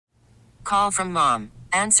Call from mom.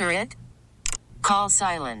 Answer it. Call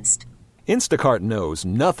silenced. Instacart knows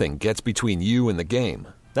nothing gets between you and the game.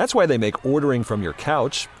 That's why they make ordering from your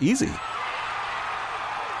couch easy.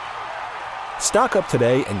 Stock up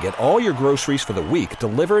today and get all your groceries for the week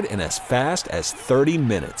delivered in as fast as 30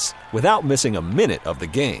 minutes without missing a minute of the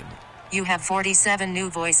game. You have 47 new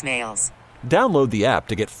voicemails. Download the app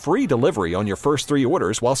to get free delivery on your first 3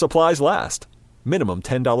 orders while supplies last. Minimum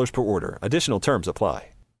 $10 per order. Additional terms apply.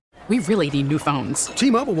 We really need new phones.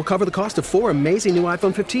 T-Mobile will cover the cost of 4 amazing new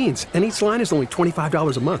iPhone 15s, and each line is only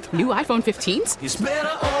 $25 a month. New iPhone 15s? It's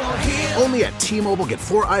better over here. Only at T-Mobile, get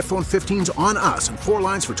 4 iPhone 15s on us and 4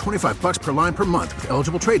 lines for $25 per line per month with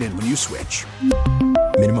eligible trade-in when you switch.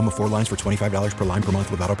 Minimum of 4 lines for $25 per line per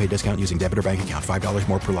month with autopay discount using debit or bank account. $5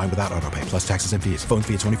 more per line without autopay, plus taxes and fees. Phone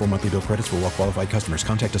fee at 24 monthly bill credits for well-qualified customers.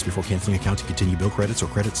 Contact us before canceling account to continue bill credits or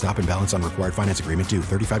credit stop and balance on required finance agreement due.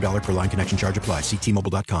 $35 per line connection charge applies. See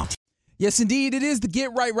T-Mobile.com. Yes, indeed. It is the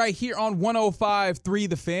Get Right here on 105.3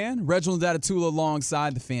 The Fan. Reginald Adetula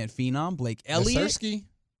alongside the Fan Phenom, Blake Elliott. Yes,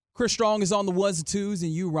 Chris Strong is on the ones and twos,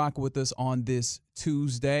 and you rocking with us on this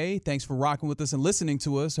Tuesday. Thanks for rocking with us and listening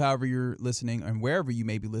to us, however you're listening and wherever you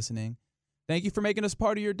may be listening. Thank you for making us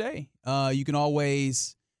part of your day. You can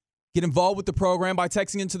always get involved with the program by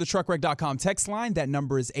texting into the truckwreck.com text line. That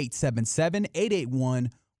number is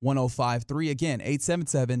 877-881-1053. Again,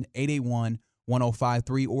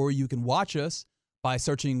 877-881-1053. Or you can watch us by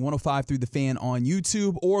searching 105 The Fan on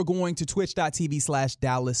YouTube or going to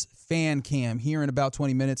twitch.tv/Dallas Fan Cam. Here in about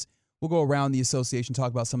 20 minutes, we'll go around the association,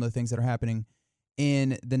 talk about some of the things that are happening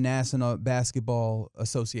in the National Basketball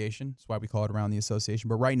Association. That's why we call it Around the Association.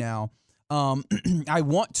 But right now, I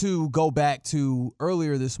want to go back to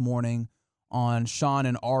earlier this morning on Shan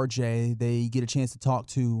and RJ. They get a chance to talk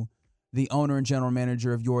to the owner and general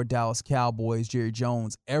manager of your Dallas Cowboys, Jerry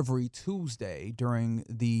Jones, every Tuesday during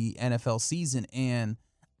the NFL season. And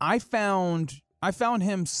I found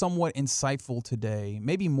him somewhat insightful today,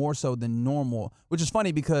 maybe more so than normal, which is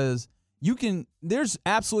funny because there's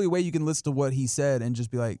absolutely a way you can listen to what he said and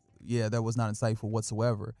just be like, yeah, that was not insightful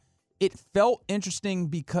whatsoever. It felt interesting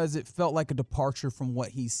because it felt like a departure from what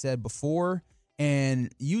he said before.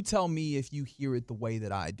 And you tell me if you hear it the way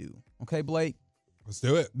that I do. Okay, Blake? Let's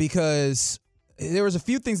do it. Because there was a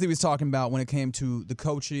few things that he was talking about when it came to the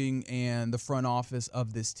coaching and the front office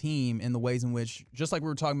of this team and the ways in which, just like we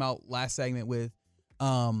were talking about last segment with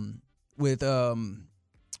what's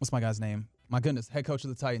my guy's name? My goodness, head coach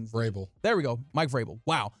of the Titans. Vrabel. There we go. Mike Vrabel.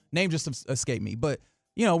 Wow. Name just escaped me. But,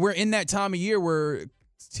 we're in that time of year where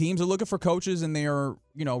teams are looking for coaches and they are,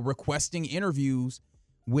 requesting interviews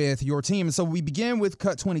with your team. And so we begin with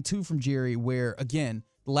cut 22 from Jerry, where, again,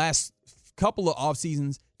 the last couple of off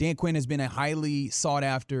seasons, Dan Quinn has been a highly sought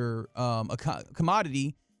after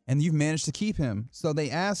commodity, and you've managed to keep him. So they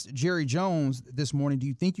asked Jerry Jones this morning, do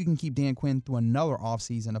you think you can keep Dan Quinn through another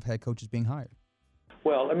offseason of head coaches being hired?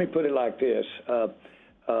 Well, let me put it like this.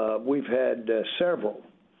 We've had several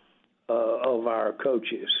of our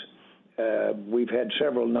coaches. We've had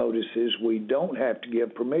several notices. We don't have to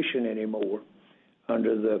give permission anymore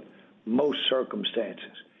under the most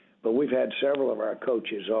circumstances. But we've had several of our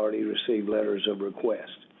coaches already receive letters of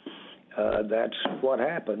request. That's what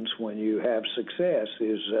happens when you have success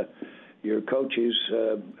is your coaches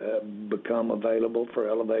become available for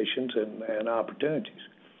elevations and opportunities.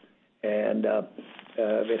 And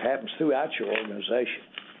it happens throughout your organization.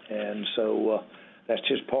 And so that's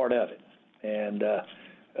just part of it. And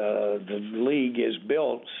the league is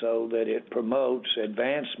built so that it promotes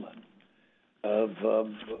advancement of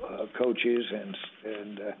coaches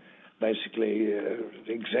and basically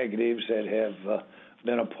executives that have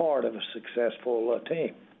been a part of a successful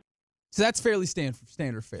team. So that's fairly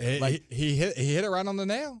standard fare. He hit it right on the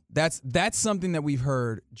nail. That's something that we've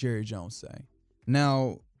heard Jerry Jones say.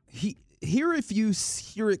 Now, if you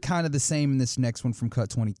hear it kind of the same in this next one from Cut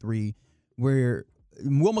 23, where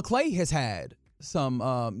Will McClay has had some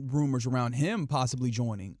rumors around him possibly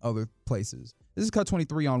joining other places. This is Cut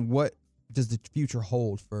 23 on what does the future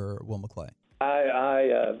hold for Will McClay.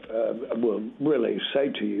 I will really say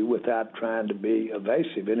to you, without trying to be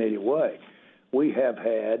evasive in any way, we have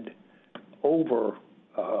had over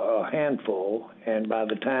a handful, and by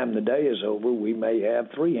the time the day is over, we may have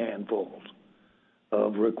 3 handfuls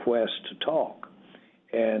of requests to talk.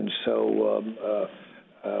 And so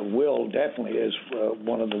Will definitely is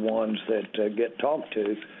one of the ones that get talked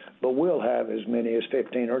to, but we'll have as many as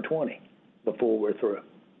 15 or 20 before we're through.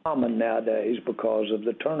 Common nowadays because of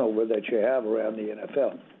the turnover that you have around the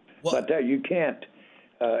NFL. But you can't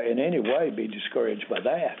in any way be discouraged by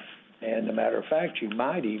that. And as a matter of fact, you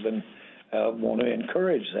might even want to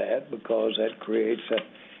encourage that because that creates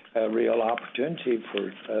a real opportunity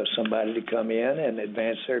for somebody to come in and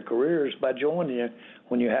advance their careers by joining you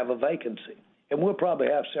when you have a vacancy. And we'll probably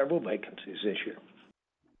have several vacancies this year.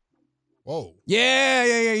 Whoa.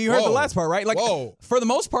 Yeah. You heard the last part, right? Like, Whoa. For the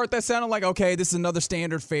most part, that sounded like, okay, this is another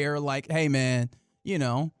standard fare. Like, hey, man,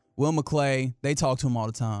 Will McClay, they talk to him all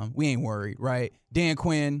the time. We ain't worried, right? Dan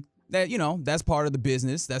Quinn, that's part of the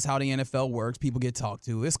business. That's how the NFL works. People get talked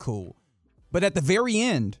to. It's cool. But at the very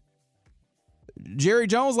end, Jerry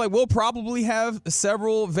Jones, we'll probably have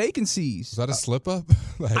several vacancies. Is that a slip up?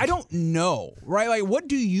 I don't know, right? What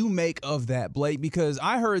do you make of that, Blake? Because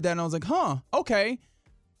I heard that and I was like, okay.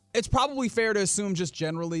 It's probably fair to assume just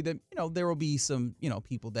generally that, there will be some,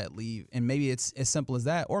 people that leave. And maybe it's as simple as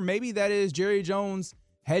that. Or maybe that is Jerry Jones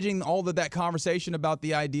hedging all of that conversation about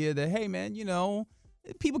the idea that, hey, man,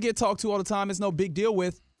 people get talked to all the time. It's no big deal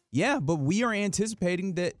with. Yeah, but we are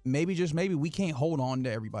anticipating that maybe, just maybe, we can't hold on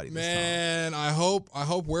to everybody this time. Man, I hope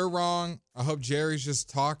we're wrong. I hope Jerry's just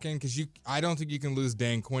talking because I don't think you can lose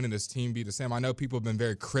Dan Quinn and his team be the same. I know people have been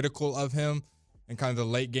very critical of him and kind of the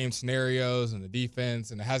late game scenarios and the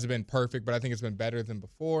defense, and it hasn't been perfect, but I think it's been better than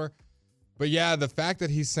before. But yeah, the fact that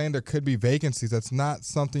he's saying there could be vacancies, that's not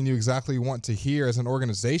something you exactly want to hear as an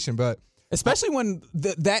organization, but especially when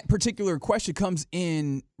that particular question comes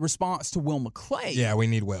in response to Will McClay. Yeah, we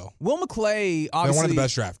need Will. Will McClay, obviously, one of the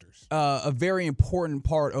best drafters. A very important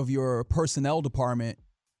part of your personnel department.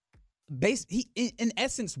 He, in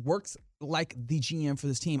essence, works like the GM for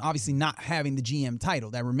this team. Obviously, not having the GM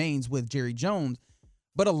title. That remains with Jerry Jones.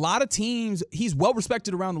 But a lot of teams, he's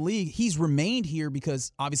well-respected around the league. He's remained here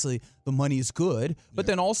because, obviously, the money is good. But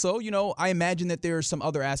then also, I imagine that there are some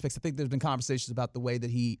other aspects. I think there's been conversations about the way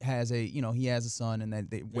that he has a son and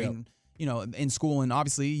that they waiting, in school. And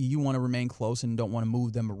obviously, you want to remain close and don't want to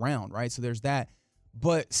move them around, right? So there's that.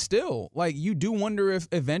 But still, you do wonder if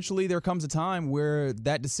eventually there comes a time where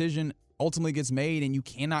that decision ultimately gets made and you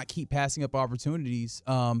cannot keep passing up opportunities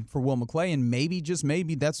for Will McClay. And maybe, just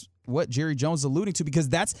maybe, that's what Jerry Jones is alluding to, because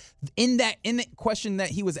that's in the question that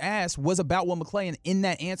he was asked was about Will McClay, and in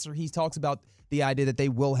that answer he talks about the idea that they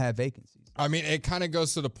will have vacancies. I mean, it kind of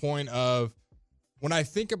goes to the point of when I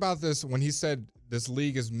think about this, when he said this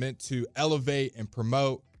league is meant to elevate and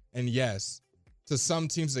promote, and yes, to some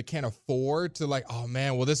teams that can't afford to oh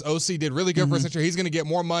man, well this OC did really good for us this year, he's going to get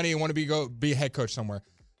more money and want to be a head coach somewhere.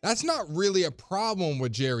 That's not really a problem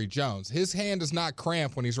with Jerry Jones. His hand does not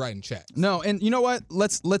cramp when he's writing checks. No, and you know what?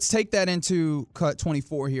 Let's take that into cut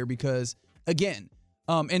 24 here because, again,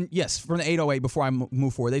 and yes, from the 808 before I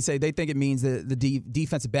move forward, they think it means the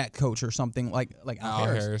defensive back coach or something like Al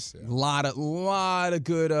Harris. Yeah. A lot of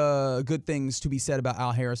good things to be said about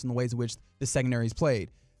Al Harris and the ways in which the secondary is played.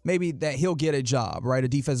 Maybe that he'll get a job, right? A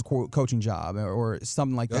defensive coaching job or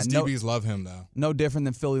something like that. Those DBs love him, though. No different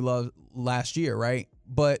than Philly loved last year, right?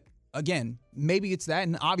 But again, maybe it's that,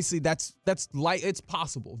 and obviously that's it's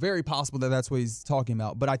possible, very possible that's what he's talking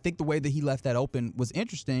about. But I think the way that he left that open was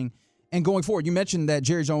interesting. And going forward, you mentioned that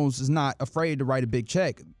Jerry Jones is not afraid to write a big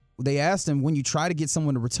check. They asked him, when you try to get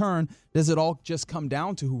someone to return, does it all just come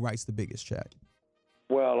down to who writes the biggest check?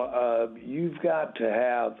 Well, you've got to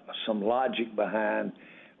have some logic behind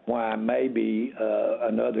why maybe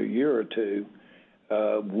another year or two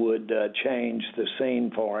would change the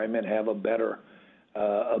scene for him and have a better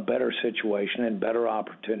situation and better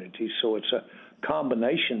opportunities. So it's a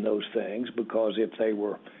combination of those things, because if they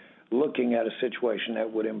were looking at a situation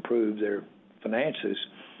that would improve their finances,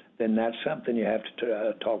 then that's something you have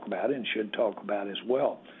to talk about and should talk about as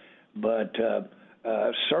well. But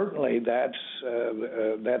certainly that's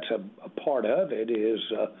a part of it is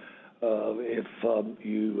if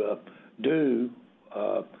you do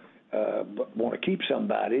want to keep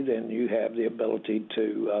somebody, then you have the ability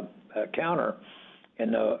to counter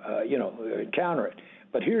it.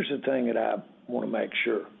 But here's the thing that I want to make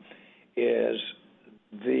sure is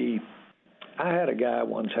I had a guy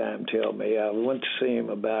one time tell me, I went to see him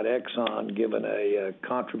about Exxon giving a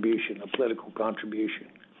political contribution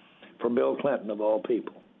for Bill Clinton of all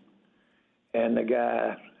people. And the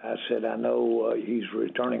guy, I said, I know he's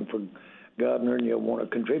returning for governor and you'll want to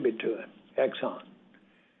contribute to him, Exxon.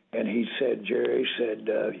 And he said, Jerry said,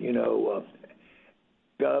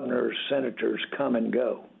 governors, senators come and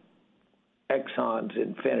go. Exxon's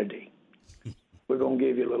infinity. We're going to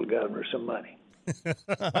give you, little governor, some money.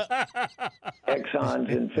 Exxon's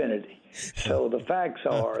infinity. So the facts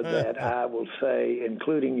are that I will say,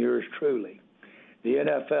 including yours truly, the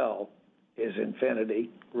NFL is infinity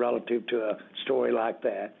relative to a story like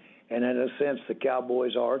that. And in a sense, the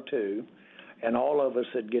Cowboys are too. And all of us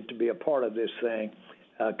that get to be a part of this thing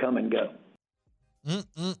come and go.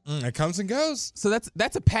 It comes and goes. So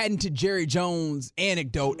that's a patented Jerry Jones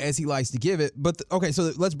anecdote, as he likes to give it. But okay,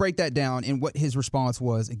 so let's break that down and what his response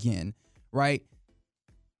was again, right?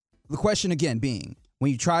 The question again being,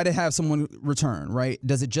 when you try to have someone return, right,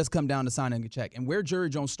 does it just come down to signing a check? And where Jerry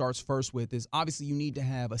Jones starts first with is obviously you need to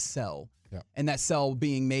have a sell. Yep. And that sell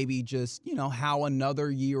being maybe just, how another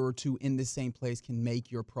year or two in the same place can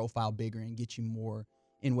make your profile bigger and get you more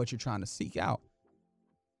in what you're trying to seek out.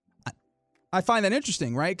 I find that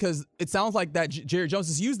interesting, right? Because it sounds like that Jerry Jones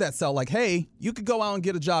has used that sell like, hey, you could go out and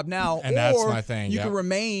get a job now, and or that's my thing. You can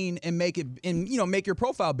remain and make it, and make your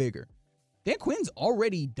profile bigger. Dan Quinn's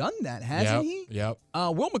already done that, hasn't he? Yep.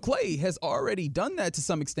 Will McClay has already done that to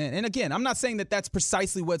some extent. And again, I'm not saying that that's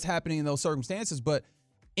precisely what's happening in those circumstances, but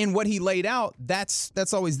in what he laid out,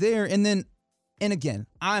 that's always there. And again,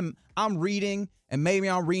 I'm reading, and maybe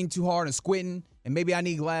I'm reading too hard and squinting, and maybe I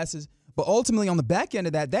need glasses. But ultimately, on the back end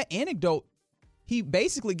of that anecdote, he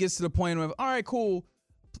basically gets to the point of, all right, cool,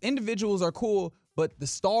 individuals are cool, but the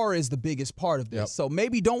star is the biggest part of this. Yep. So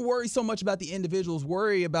maybe don't worry so much about the individuals,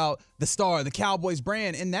 worry about the star, the Cowboys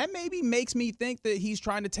brand. And that maybe makes me think that he's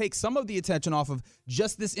trying to take some of the attention off of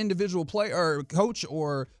just this individual player or coach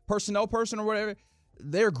or personnel person or whatever.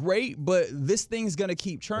 They're great, but this thing's going to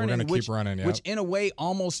keep churning. We're going to keep running, yeah. Which in a way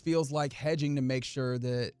almost feels like hedging to make sure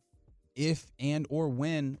that if and or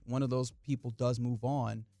when one of those people does move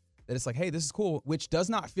on, that it's like, hey, this is cool, which does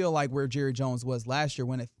not feel like where Jerry Jones was last year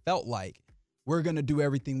when it felt like we're going to do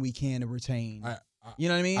everything we can to retain. You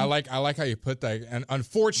know what I mean? I like how you put that. And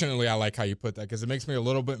unfortunately, I like how you put that because it makes me a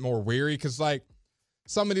little bit more weary because, like,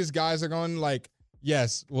 some of these guys are going, like,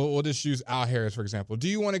 yes, we'll just use Al Harris, for example. Do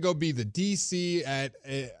you want to go be the DC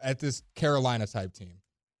at this Carolina-type team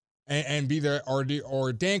and be there?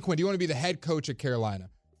 Or Dan Quinn, do you want to be the head coach at Carolina?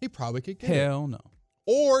 He probably could get it. Hell no.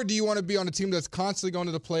 Or do you want to be on a team that's constantly going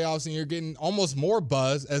to the playoffs and you're getting almost more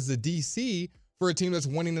buzz as the DC for a team that's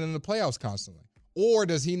winning in the playoffs constantly? Or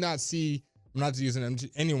does he not see, I'm not using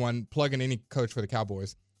anyone, plugging any coach for the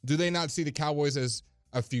Cowboys, do they not see the Cowboys as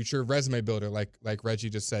a future resume builder like Reggie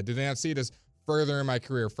just said? Do they not see it as furthering my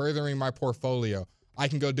career, furthering my portfolio? I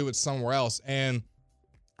can go do it somewhere else. And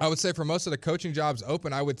I would say for most of the coaching jobs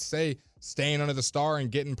open, I would say staying under the star and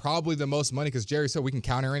getting probably the most money, because Jerry said we can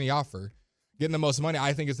counter any offer. Getting the most money,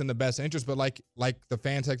 I think, is in the best interest. But like the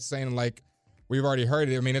fan text is saying, and like we've already heard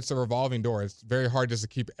it, I mean, it's a revolving door. It's very hard just to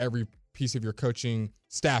keep every piece of your coaching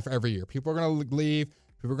staff every year. People are going to leave.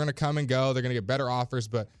 People are going to come and go. They're going to get better offers.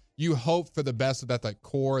 But you hope for the best of that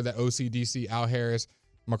core, that OCDC, Al Harris,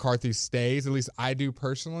 McCarthy stays. At least I do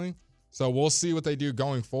personally. So we'll see what they do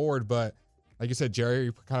going forward. But like you said,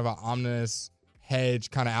 Jerry, kind of an ominous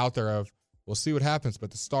hedge kind of out there of we'll see what happens.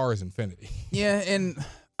 But the star is infinity. Yeah, and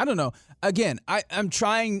I don't know. Again, I'm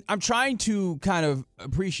trying to kind of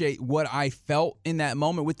appreciate what I felt in that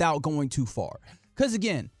moment without going too far. Because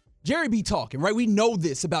again, Jerry be talking, right? We know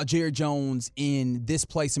this about Jerry Jones in this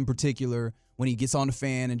place in particular when he gets on the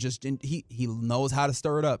fan and he knows how to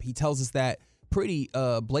stir it up. He tells us that pretty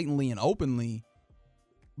blatantly and openly.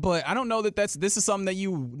 But I don't know that this is something that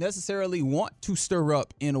you necessarily want to stir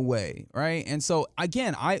up in a way, right? And so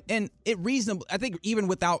again, I think even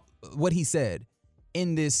without what he said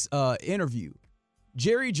in this interview,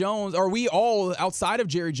 Jerry Jones, or we all outside of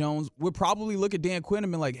Jerry Jones, would probably look at Dan Quinn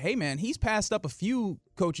and be like, hey man, he's passed up a few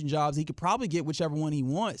coaching jobs. He could probably get whichever one he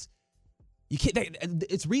wants.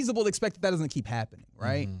 It's reasonable to expect that doesn't keep happening,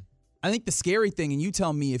 right? Mm-hmm. I think the scary thing, and you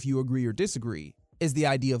tell me if you agree or disagree, is the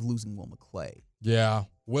idea of losing Will McClay. Yeah.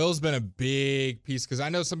 Will's been a big piece because I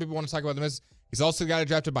know some people want to talk about him as he's also the guy that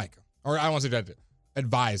drafted Micah. Or I don't want to say drafted,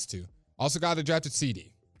 advised to. Also got that drafted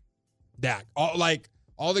CD. Dak.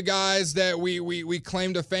 All the guys that we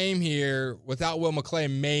claim to fame here without Will McClay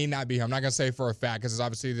may not be here. I'm not going to say for a fact because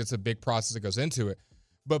obviously it's a big process that goes into it.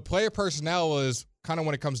 But player personnel is kind of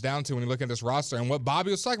when it comes down to when you look at this roster. And what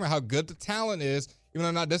Bobby was talking about, how good the talent is, even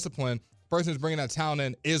though not disciplined, the person who's bringing that talent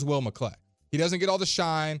in is Will McClay. He doesn't get all the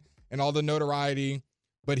shine and all the notoriety,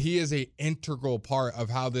 but he is an integral part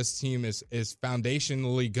of how this team is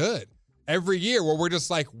foundationally good. Every year where we're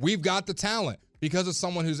just like, we've got the talent because of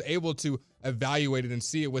someone who's able to evaluate it and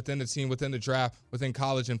see it within the team, within the draft, within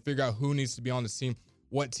college, and figure out who needs to be on this team,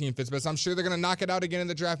 what team fits best. I'm sure they're going to knock it out again in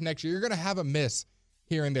the draft next year. You're going to have a miss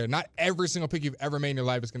here and there. Not every single pick you've ever made in your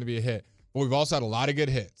life is going to be a hit, but we've also had a lot of good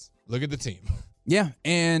hits. Look at the team. Yeah,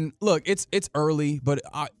 and look, it's early, but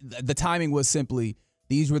the timing was simply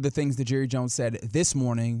these were the things that Jerry Jones said this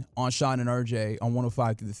morning on Shan and RJ on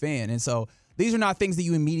 105 through the Fan. And so these are not things that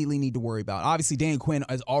you immediately need to worry about. Obviously, Dan Quinn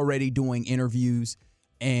is already doing interviews,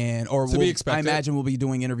 I imagine we'll be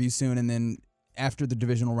doing interviews soon. And then after the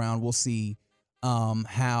divisional round, we'll see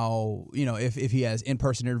how, if he has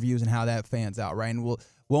in-person interviews and how that fans out, right? And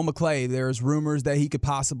Will McClay, there's rumors that he could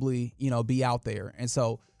possibly, be out there. And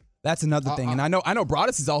so that's another thing. And I know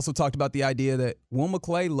Broadus has also talked about the idea that Will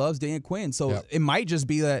McClay loves Dan Quinn. So it might just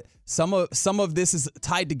be that some of this is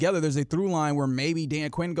tied together. There's a through line where maybe Dan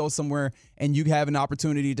Quinn goes somewhere and you have an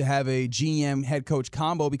opportunity to have a GM head coach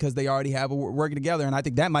combo because they already have working together. And I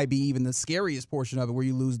think that might be even the scariest portion of it, where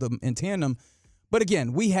you lose them in tandem. But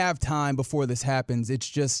again, we have time before this happens. It's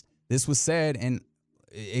just, this was said, and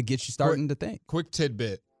it gets you starting to think. Quick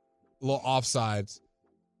tidbit, a little offsides.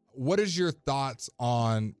 What is your thoughts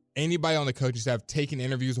on anybody on the coaching staff taking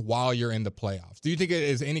interviews while you're in the playoffs? Do you think it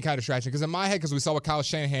is any kind of distraction? Because in my head, because we saw with Kyle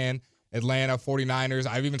Shanahan, Atlanta, 49ers,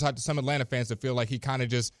 I've even talked to some Atlanta fans that feel like he kind of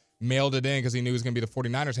just mailed it in because he knew he was going to be the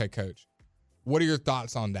 49ers head coach. What are your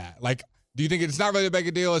thoughts on that? Like, do you think it's not really a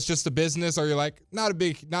big deal, it's just a business, or you're like, not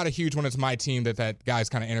a huge one, it's my team that guy's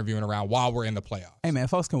kind of interviewing around while we're in the playoffs? Hey, man,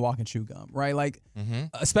 folks can walk and chew gum, right? Like,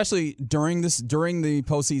 especially during the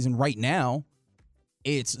postseason right now,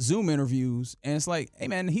 it's Zoom interviews, and it's like, hey,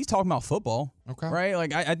 man, he's talking about football, right?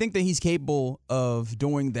 Like, I think that he's capable of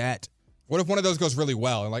doing that. What if one of those goes really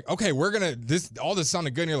well and like, okay, we're going to all this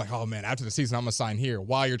sounded good, and you're like, oh, man, after the season, I'm going to sign here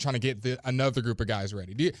while you're trying to get another group of guys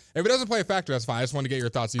ready. If it doesn't play a factor, that's fine. I just want to get your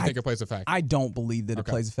thoughts. Do you think it plays a factor? I don't believe that it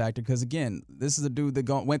plays a factor because, again, this is a dude that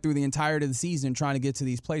went through the entirety of the season trying to get to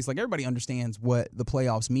these places. Like, everybody understands what the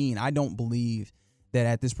playoffs mean. I don't believe that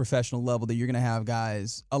at this professional level that you're going to have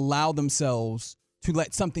guys allow themselves to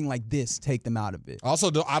let something like this take them out of it.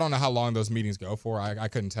 Also, I don't know how long those meetings go for. I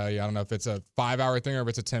couldn't tell you. I don't know if it's a 5-hour thing or if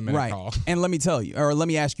it's a 10-minute call. And let me tell you, or let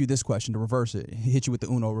me ask you this question to reverse it, hit you with the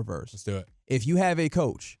Uno reverse. Let's do it. If you have a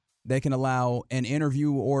coach that can allow an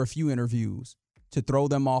interview or a few interviews to throw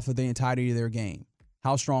them off of the entirety of their game,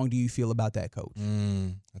 how strong do you feel about that coach?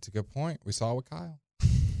 That's a good point. We saw it with Kyle.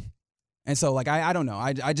 And so, like, I don't know.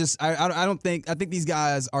 I think these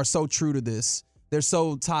guys are so true to this. They're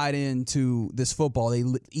so tied into this football. They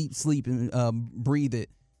eat, sleep, and breathe it.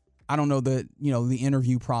 I don't know that, the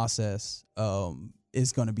interview process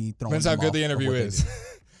is going to be thrown. Depends how good the interview is.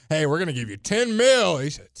 Hey, we're going to give you $10 million. He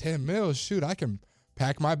said, $10 million? Shoot, I can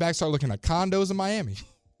pack my bag, start looking at condos in Miami.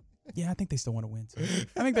 Yeah, I think they still want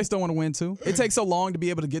to win, too. It takes so long to be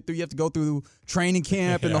able to get through. You have to go through training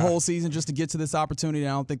camp and the whole season just to get to this opportunity. I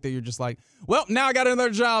don't think that you're just like, well, now I got another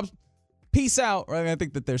job. Peace out. Right? I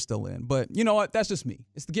think that they're still in. But you know what? That's just me.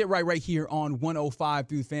 It's the Get Right here on 105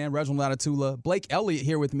 through the Fan. Reginald Adetula, Blake Elliott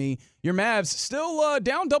here with me. Your Mavs still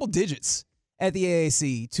down double digits at the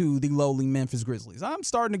AAC to the lowly Memphis Grizzlies. I'm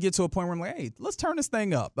starting to get to a point where I'm like, hey, let's turn this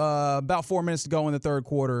thing up. About 4 minutes to go in the third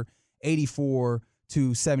quarter,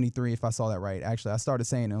 84-73, if I saw that right. Actually, I started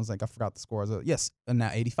saying it. I was like, I forgot the score. Yes, now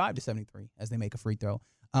 85-73 as they make a free throw.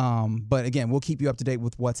 But again, we'll keep you up to date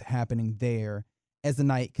with what's happening there as the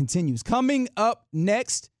night continues. Coming up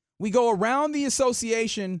next, we go around the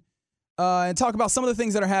association and talk about some of the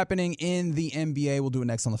things that are happening in the NBA. We'll do it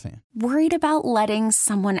next on The Fan. Worried about letting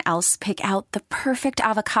someone else pick out the perfect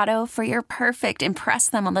avocado for your perfect impress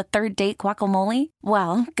them on the third date guacamole?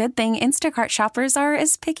 Well, good thing Instacart shoppers are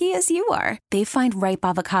as picky as you are. They find ripe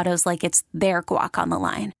avocados like it's their guac on the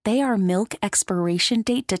line. They are milk expiration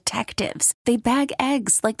date detectives. They bag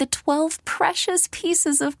eggs like the 12 precious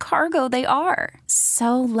pieces of cargo they are.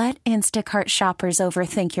 So let Instacart shoppers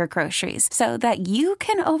overthink your groceries so that you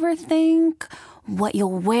can overthink what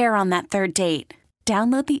you'll wear on that third date.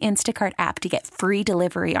 Download the Instacart app to get free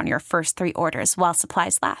delivery on your first 3 orders while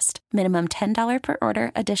supplies last. Minimum $10 per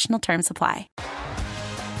order. Additional terms apply.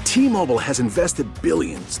 T-Mobile has invested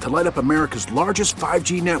billions to light up America's largest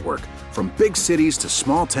 5G network, from big cities to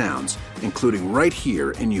small towns, including right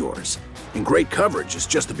here in yours. And great coverage is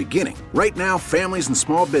just the beginning. Right now, families and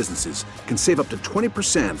small businesses can save up to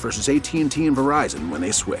 20% versus AT&T and Verizon when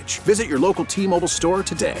they switch. Visit your local T-Mobile store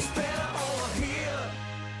today.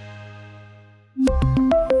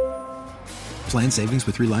 Plan savings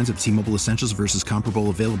with 3 lines of T-Mobile Essentials versus comparable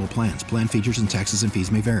available plans. Plan features and taxes and fees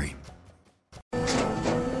may vary.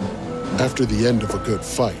 After the end of a good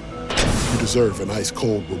fight, you deserve an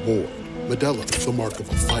ice-cold reward. Modelo is the mark of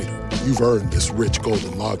a fighter. You've earned this rich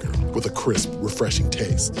golden lager with a crisp, refreshing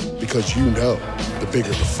taste. Because you know, the bigger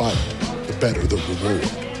the fight, the better the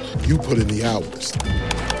reward. You put in the hours,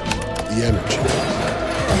 the energy,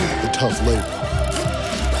 the tough labor.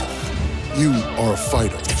 You are a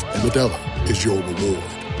fighter, and Modelo is your reward.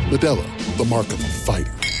 Modelo, the mark of a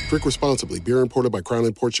fighter. Drink responsibly. Beer imported by Crown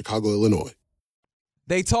Imports, Chicago, Illinois.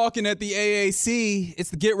 They talking at the AAC. It's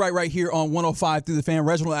the Get Right here on 105 through the Fan.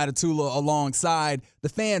 Reginald Adetula alongside the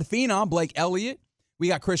Fan Phenom, Blake Elliott. We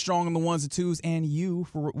got Chris Strong on the ones and twos, and you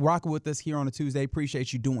for rocking with us here on a Tuesday.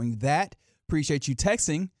 Appreciate you doing that. Appreciate you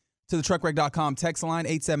texting to the truckwreck.com text line,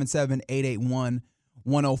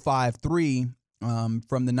 877-881-1053.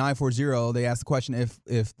 From the 940, they asked the question, if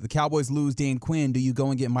the Cowboys lose Dan Quinn, do you go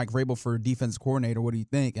and get Mike Vrabel for defensive coordinator? What do you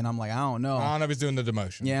think? And I'm like, I don't know. I don't know if he's doing the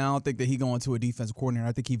demotion. Yeah, I don't think that he going to a defensive coordinator.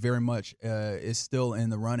 I think he very much is still in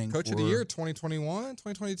the running. Coach of the year, 2021,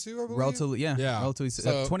 2022, I believe? Relatively, yeah. Relatively.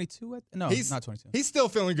 So 22? No, not 22. He's still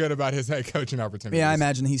feeling good about his head coaching opportunity. Yeah, I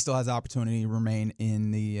imagine he still has the opportunity to remain in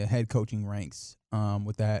the head coaching ranks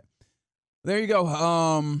with that. There you go.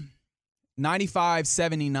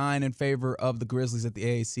 95-79 in favor of the Grizzlies at the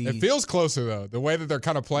AAC. It feels closer, though. The way that they're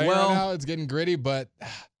kind of playing right now, it's getting gritty, but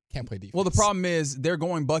can't play defense. Well, the problem is they're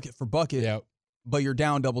going bucket for bucket, but you're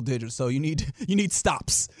down double digits, so you need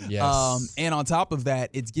stops. Yes. And on top of that,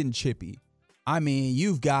 it's getting chippy. I mean,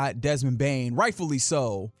 you've got Desmond Bane, rightfully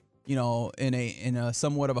so, in a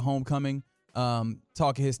somewhat of a homecoming,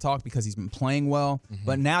 talking his talk because he's been playing well. Mm-hmm.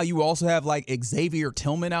 But now you also have like Xavier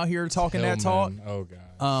Tillman out here talking that talk. Oh, God.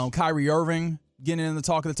 Kyrie Irving getting in the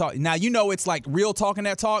talk of the talk. Now, it's like real talking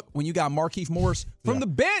that talk when you got Markieff Morris from the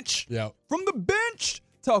bench. Yeah. From the bench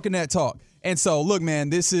talking that talk. And so, look,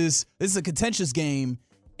 man, this is a contentious game.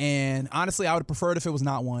 And honestly, I would have preferred if it was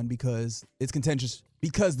not one because it's contentious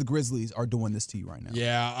because the Grizzlies are doing this to you right now.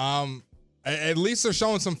 Yeah. At least they're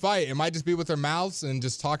showing some fight. It might just be with their mouths and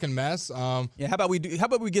just talking mess. How about we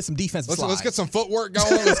get some defensive slides? Let's get some footwork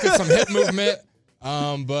going. Let's get some hip movement.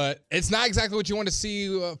 But it's not exactly what you want to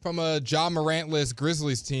see from a Ja Morant-less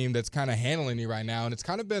Grizzlies team that's kind of handling you right now. And it's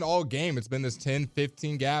kind of been all game. It's been this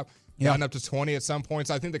 10-15 gap, gotten up to 20 at some points.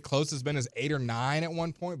 I think the closest has been is 8 or 9 at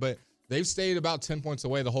one point, but they've stayed about 10 points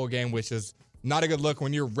away the whole game, which is not a good look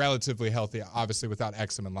when you're relatively healthy, obviously, without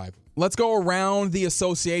Exum in life. Let's go around the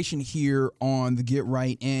association here on the Get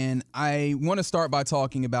Right. And I want to start by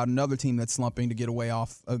talking about another team that's slumping to get away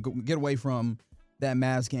from that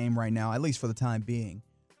Mavs game right now, at least for the time being.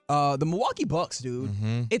 The Milwaukee Bucks, dude.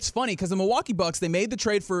 Mm-hmm. It's funny because the Milwaukee Bucks, they made the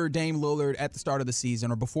trade for Dame Lillard at the start of the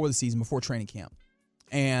season or before the season, before training camp.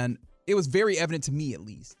 And it was very evident to me, at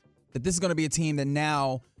least, that this is going to be a team that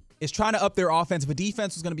now is trying to up their offense, but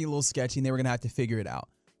defense was going to be a little sketchy, and they were going to have to figure it out.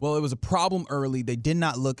 Well, it was a problem early. They did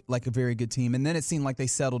not look like a very good team, and then it seemed like they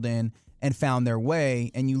settled in and found their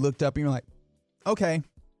way, and you looked up and you're like, okay,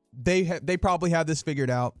 they probably have this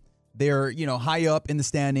figured out. They're, high up in the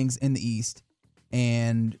standings in the East,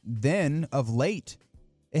 and then of late,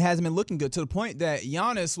 it hasn't been looking good to the point that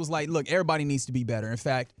Giannis was like, look, everybody needs to be better. In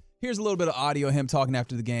fact, here's a little bit of audio of him talking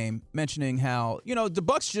after the game, mentioning how, the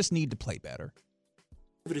Bucks just need to play better.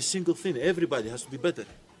 Every single thing, everybody has to be better.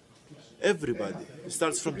 Everybody. It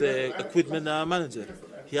starts from the equipment manager.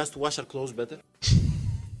 He has to wash our clothes better.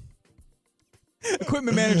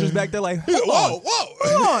 Equipment manager's back there like, hold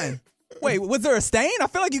on. Wait, was there a stain? I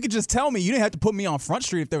feel like you could just tell me. You didn't have to put me on Front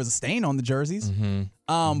Street if there was a stain on the jerseys.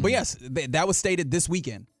 Mm-hmm. But yes, that was stated this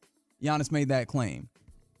weekend. Giannis made that claim.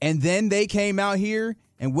 And then they came out here,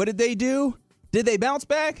 and what did they do? Did they bounce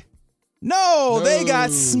back? No, they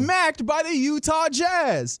got smacked by the Utah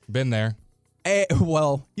Jazz. Been there.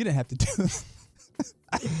 Well, you didn't have to do this.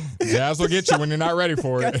 Jazz will get you when you're not ready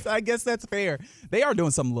for it. I guess that's fair. They are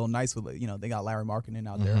doing something a little nice with it. They got Larry Markkinen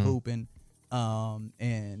out there hooping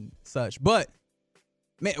and such. But,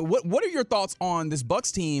 man, what are your thoughts on this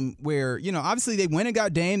Bucks team where, obviously they went and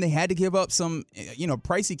got Dame. They had to give up some,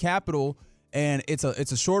 pricey capital, and it's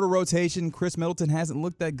a shorter rotation. Chris Middleton hasn't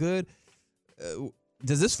looked that good.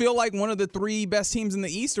 Does this feel like one of the three best teams in the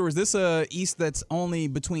East, or is this a East that's only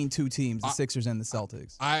between two teams, the Sixers and the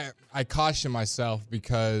Celtics? I caution myself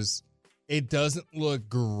because it doesn't look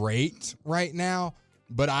great right now,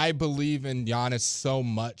 but I believe in Giannis so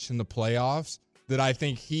much in the playoffs that I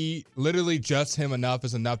think he literally just him enough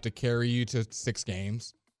is enough to carry you to 6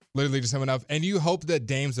 games. Literally just him enough. And you hope that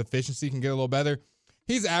Dame's efficiency can get a little better.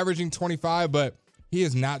 He's averaging 25, but he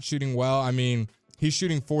is not shooting well. I mean, he's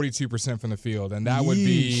shooting 42% from the field, and that would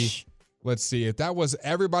be, let's see, if that was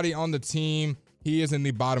everybody on the team, he is in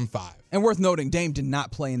the bottom 5. And worth noting, Dame did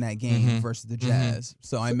not play in that game versus the Jazz,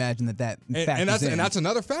 so I imagine that factors in. And that's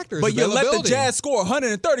another factor. But you let the Jazz score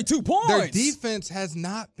 132 points. Their defense has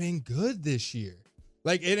not been good this year.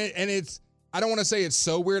 And it's, I don't want to say it's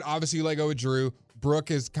so weird. Obviously, you let go with Drew.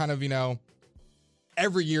 Brooke is kind of,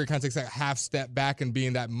 every year kind of takes that half step back and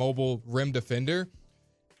being that mobile rim defender.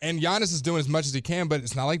 And Giannis is doing as much as he can, but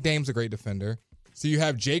it's not like Dame's a great defender. So you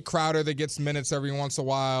have Jay Crowder that gets minutes every once in a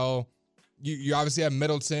while. You obviously have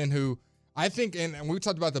Middleton, who I think, and we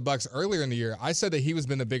talked about the Bucks earlier in the year, I said that he was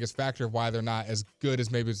been the biggest factor of why they're not as good as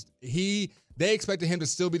maybe they expected him to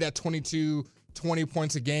still be that 22, 20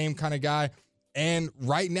 points a game kind of guy. And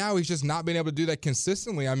right now, he's just not been able to do that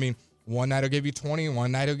consistently. I mean, one night he'll give you 20,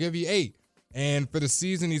 one night he'll give you 8. And for the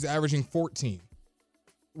season, he's averaging 14,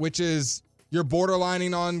 which is you're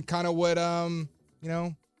borderlining on kind of what, some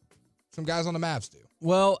guys on the Mavs do.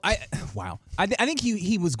 Well, I think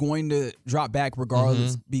he was going to drop back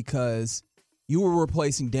regardless because you were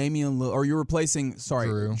replacing Drew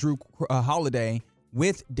Holiday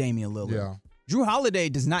with Damian Lillard. Yeah. Drew Holiday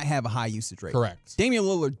does not have a high usage rate. Correct. Damian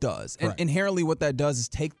Lillard does. Correct. And inherently what that does is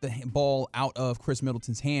take the ball out of Chris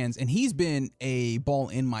Middleton's hands. And he's been a ball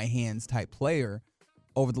in my hands type player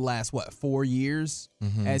over the last, 4 years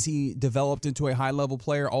as he developed into a high-level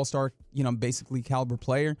player, all-star, basically caliber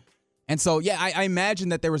player. And so, yeah, I imagine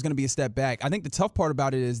that there was going to be a step back. I think the tough part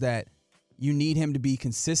about it is that you need him to be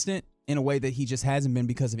consistent in a way that he just hasn't been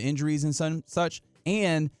because of injuries and such.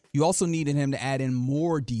 And you also needed him to add in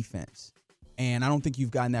more defense. And I don't think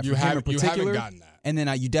you've gotten that from him in particular. You haven't gotten that. And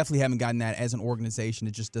then you definitely haven't gotten that as an organization.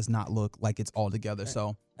 It just does not look like it's all together.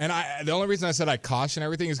 So, and the only reason I said I caution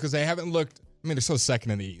everything is because they haven't looked. I mean, they're still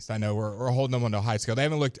second in the East. I know we're holding them on a high scale. They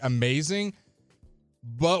haven't looked amazing.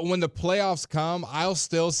 But when the playoffs come, I'll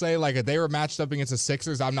still say, like, if they were matched up against the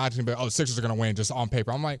Sixers, I'm not going to be, Sixers are going to win just on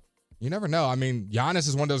paper. I'm like, you never know. I mean, Giannis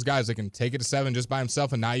is one of those guys that can take it to 7 just by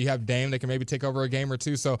himself, and now you have Dame that can maybe take over a game or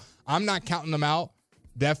two. So I'm not counting them out.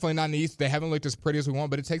 Definitely not in the East. They haven't looked as pretty as we want,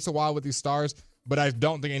 but it takes a while with these stars. But I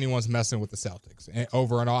don't think anyone's messing with the Celtics. And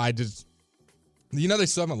over and all, they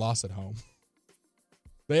still haven't lost at home.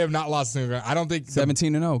 They have not lost a single game. I don't think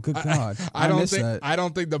 17-0. Good God. I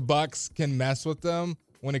don't think the Bucks can mess with them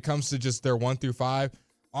when it comes to just their 1 through 5.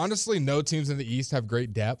 Honestly, no teams in the East have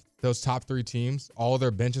great depth. Those top 3 teams, all of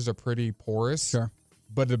their benches are pretty porous. Sure.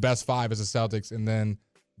 But the best 5 is the Celtics, and then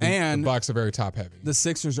the Bucks are very top heavy. The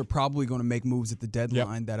Sixers are probably going to make moves at the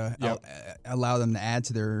deadline that allow them to add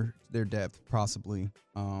to their depth, possibly.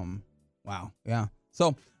 Wow. Yeah.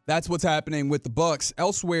 So that's what's happening with the Bucks.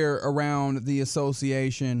 Elsewhere around the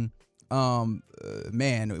association,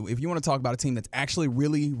 man, if you want to talk about a team that's actually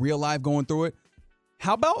really real life going through it,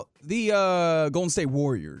 how about the Golden State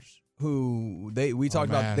Warriors, who we talked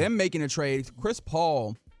about them making a trade. Chris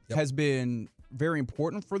Paul has been very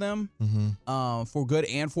important for them, for good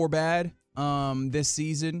and for bad, this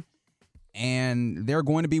season. And they're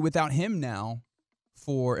going to be without him now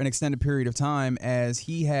for an extended period of time as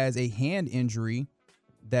he has a hand injury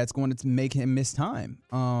that's going to make him miss time.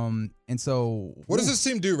 And so what does this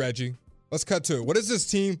team do, Reggie? Let's cut to it. What does this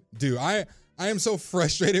team do? I am so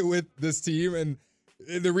frustrated with this team, and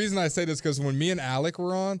the reason I say this is because when me and Alec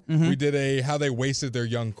were on, we did how they wasted their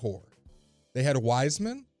young core. They had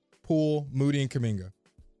Wiseman, Poole, Moody, and Kuminga.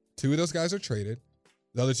 2 of those guys are traded.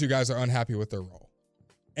 The other 2 guys are unhappy with their role.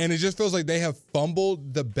 And it just feels like they have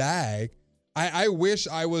fumbled the bag. I wish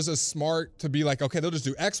I was as smart to be like, okay, they'll just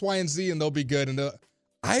do X, Y, and Z, and they'll be good. And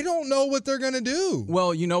I don't know what they're going to do.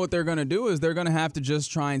 Well, you know what they're going to do is they're going to have to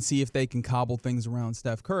just try and see if they can cobble things around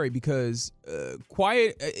Steph Curry because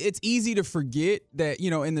it's easy to forget that,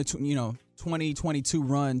 in the 2022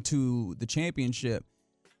 run to the championship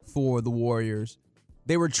for the Warriors,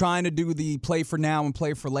 they were trying to do the play for now and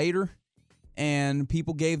play for later. And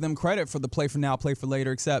people gave them credit for the play for now, play for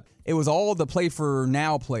later, except it was all the play for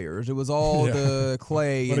now players. It was all the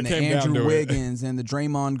Clay and the Andrew Wiggins and the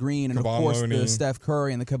Draymond Green and, of course, the Steph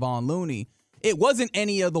Curry and the Kevon Looney. It wasn't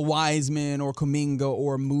any of the Wiseman or Kuminga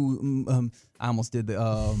or I almost did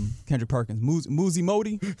the Kendrick Perkins. Mosey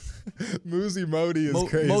Moody. Mosey Moody is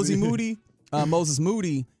crazy. Moses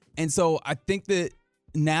Moody. And so I think that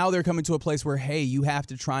now they're coming to a place where, hey, you have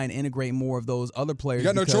to try and integrate more of those other players. You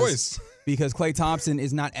got no choice. Because Klay Thompson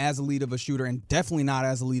is not as elite of a shooter and definitely not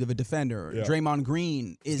as elite of a defender. Yeah. Draymond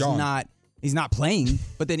Green is he's not playing,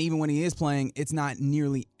 but then even when he is playing, it's not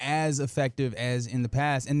nearly as effective as in the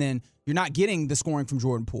past. And then you're not getting the scoring from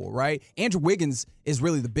Jordan Poole, right? Andrew Wiggins is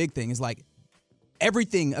really the big thing. It's like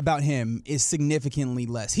everything about him is significantly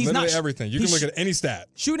less. He's literally not everything. You can look at any stat.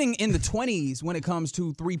 Shooting in the 20s when it comes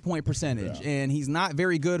to 3-point percentage, and he's not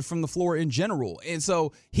very good from the floor in general. And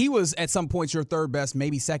so he was at some points your third best,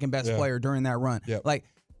 maybe second best player during that run. Yep. Like,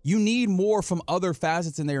 you need more from other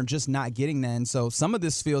facets in there and just not getting that. And so some of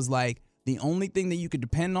this feels like the only thing that you could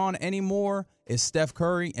depend on anymore is Steph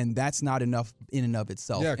Curry, and that's not enough in and of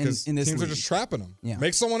itself. Yeah, because teams are just trapping them. Yeah.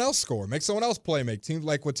 Make someone else score. Make someone else play. Make teams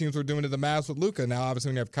like what teams were doing to the Mavs with Luka. Now, obviously,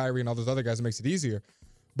 when you have Kyrie and all those other guys, it makes it easier.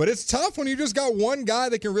 But it's tough when you just got one guy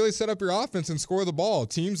that can really set up your offense and score the ball.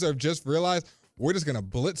 Teams have just realized we're just going to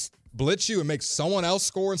blitz you and make someone else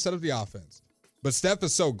score and set up the offense. But Steph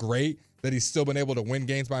is so great that he's still been able to win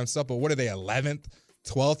games by himself. But what are they, 11th,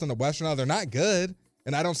 12th in the Western now? They're not good.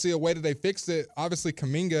 And I don't see a way that they fixed it. Obviously,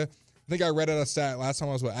 Kuminga, I think I read a stat last time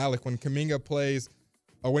I was with Alec, when Kuminga plays,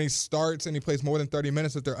 or when he starts and he plays more than 30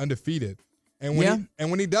 minutes, that they're undefeated. And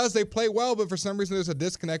when he does, they play well, but for some reason there's a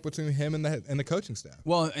disconnect between him and the coaching staff.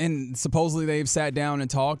 Well, and supposedly they've sat down and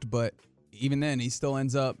talked, but even then he still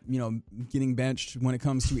ends up, getting benched when it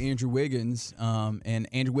comes to Andrew Wiggins. And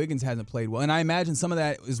Andrew Wiggins hasn't played well. And I imagine some of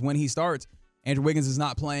that is when he starts, Andrew Wiggins is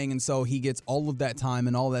not playing, and so he gets all of that time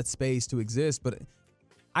and all that space to exist. But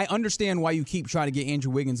I understand why you keep trying to get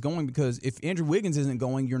Andrew Wiggins going, because if Andrew Wiggins isn't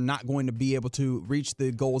going, you're not going to be able to reach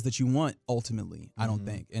the goals that you want ultimately, I don't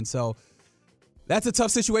think. And so that's a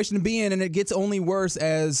tough situation to be in, and it gets only worse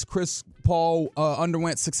as Chris Paul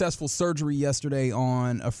underwent successful surgery yesterday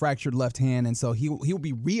on a fractured left hand, and so he'll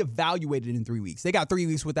be reevaluated in 3 weeks. They got 3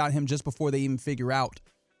 weeks without him just before they even figure out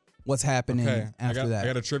what's happening after that. I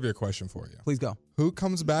got a trivia question for you. Please go. Who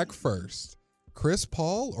comes back first, Chris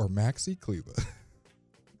Paul or Maxi Kleber?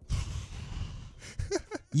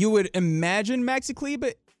 You would imagine Maxi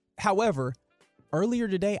Kleber. However, earlier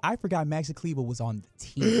today, I forgot Maxi Kleber was on the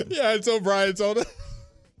team. Yeah, it's O'Brien told it.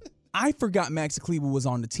 I forgot Maxi Kleber was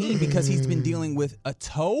on the team because he's been dealing with a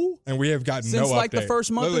toe. And we have gotten since no like update. The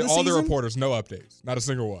first month Literally, of the all season. the reporters, no updates. Not a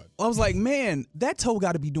single one. I was like, man, that toe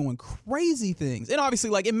got to be doing crazy things. And obviously,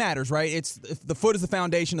 like, it matters, right? If the foot is the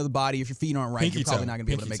foundation of the body. If your feet aren't right, you're probably not going to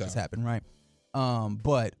be able to make this happen, right?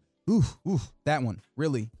 But that one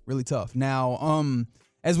really, really tough. Now,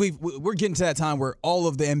 as we're getting to that time where all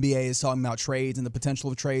of the NBA is talking about trades and the potential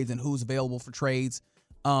of trades and who's available for trades.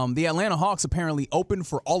 The Atlanta Hawks apparently open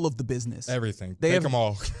for all of the business. Everything. Take them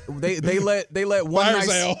all. They let one Fire nice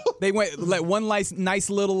sale. let one nice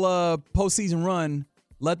little postseason run.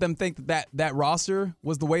 Let them think that roster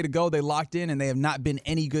was the way to go. They locked in, and they have not been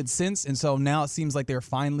any good since. And so now it seems like they're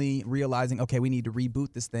finally realizing, okay, we need to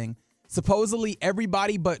reboot this thing. Supposedly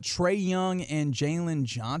everybody but Trae Young and Jalen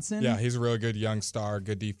Johnson. Yeah, he's a really good young star,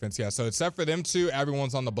 good defense. Yeah, so except for them two,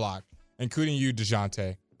 everyone's on the block, including you,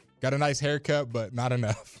 DeJounte. Got a nice haircut, but not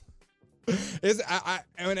enough. I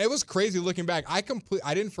mean, it was crazy looking back. I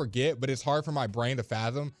didn't forget, but it's hard for my brain to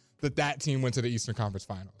fathom that team went to the Eastern Conference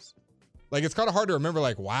Finals. Like, it's kind of hard to remember,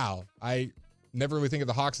 like, wow, I never really think of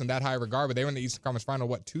the Hawks in that high regard, but they were in the Eastern Conference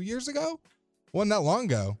Final, 2 years ago? Wasn't that long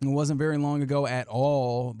ago. It wasn't very long ago at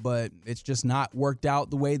all, but it's just not worked out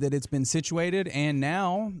the way that it's been situated, and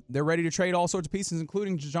now they're ready to trade all sorts of pieces,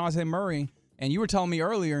 including DeJounte Murray. And you were telling me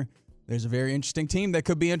earlier, there's a very interesting team that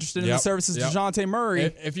could be interested in the services of DeJounte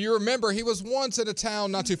Murray. If you remember, he was once in a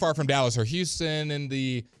town not too far from Dallas or Houston in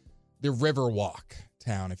the Riverwalk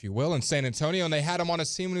town, if you will, in San Antonio, and they had him on a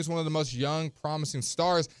team and he was one of the most young, promising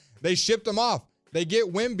stars. They shipped him off. They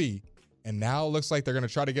get Wemby. And now it looks like they're going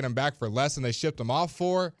to try to get him back for less than they shipped him off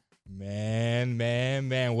for. Man.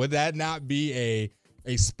 Would that not be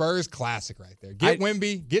a Spurs classic right there? Get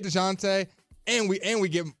Wemby, get DeJounte, and we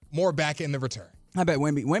get more back in the return. I bet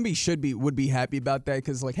Wemby would be happy about that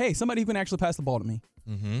because, like, hey, somebody who can actually pass the ball to me.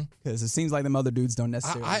 Because it seems like them other dudes don't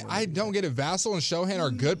necessarily. I don't get it. Vassell and Shan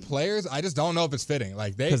are good players. I just don't know if it's fitting.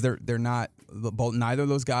 Like because they're not. Neither of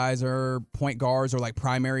those guys are point guards or like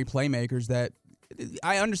primary playmakers that.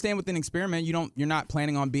 I understand with an experiment, you're not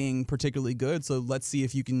planning on being particularly good. So let's see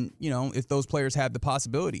if you can, if those players have the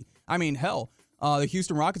possibility. I mean, hell, the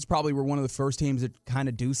Houston Rockets probably were one of the first teams that kind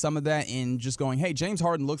of do some of that in just going, hey, James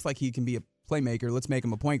Harden looks like he can be a playmaker. Let's make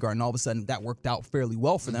him a point guard. And all of a sudden that worked out fairly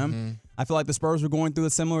well for them. I feel like the Spurs were going through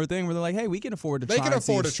a similar thing where they're like, hey, we can afford to try and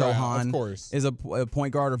see if Shan is a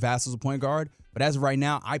point guard or Vassell's a point guard. But as of right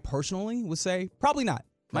now, I personally would say probably not.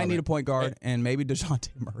 Might need a point guard and maybe DeJounte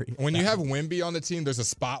Murray. When you have Wemby on the team, there's a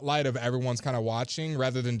spotlight of everyone's kind of watching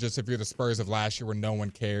rather than just if you're the Spurs of last year where no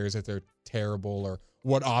one cares if they're terrible or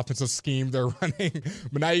what offensive scheme they're running.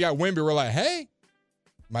 But now you got Wemby. We're like, hey,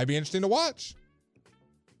 might be interesting to watch.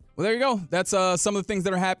 Well, there you go. That's some of the things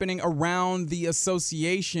that are happening around the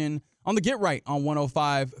association on the Get Right on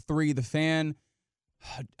 105.3 The Fan.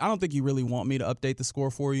 I don't think you really want me to update the score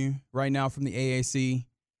for you right now from the AAC.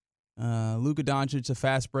 Luka Doncic, a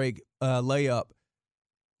fast break layup,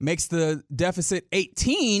 makes the deficit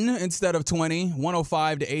 18 instead of 20.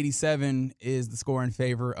 105-87 is the score in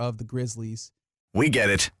favor of the Grizzlies. We get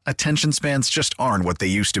it. Attention spans just aren't what they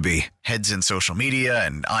used to be. Heads in social media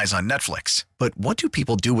and eyes on Netflix. But what do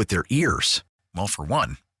people do with their ears? Well, for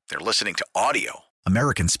one, they're listening to audio.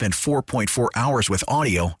 Americans spend 4.4 hours with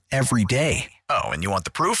audio every day. Oh, and you want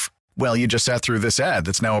the proof? Well, you just sat through this ad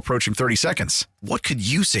that's now approaching 30 seconds. What could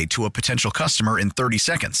you say to a potential customer in 30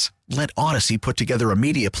 seconds? Let Odyssey put together a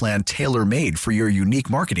media plan tailor-made for your unique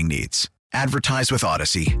marketing needs. Advertise with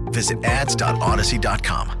Odyssey. Visit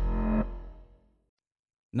ads.odyssey.com.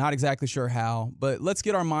 Not exactly sure how, but let's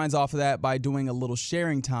get our minds off of that by doing a little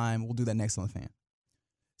sharing time. We'll do that next on The Fan.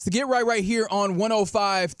 So get right here on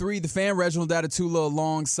 105.3 The Fan. Reginald Adetula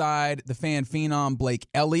alongside The Fan phenom Blake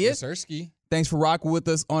Elliott. Sirski. Thanks for rocking with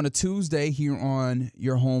us on a Tuesday here on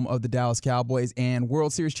your home of the Dallas Cowboys and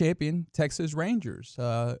World Series champion Texas Rangers.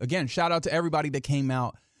 Again, shout out to everybody that came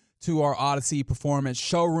out to our Odyssey Performance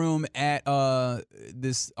showroom at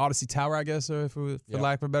this Odyssey Tower, I guess, for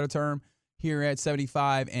lack of a better term, here at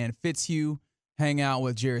 75 and Fitzhugh. Hang out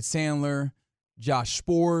with Jared Sandler, Josh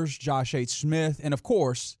Spores, Josh H. Smith, and, of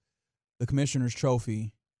course, the Commissioner's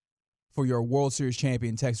Trophy for your World Series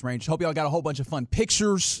champion Texas Rangers. Hope y'all got a whole bunch of fun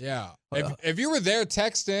pictures. Yeah. If you were there,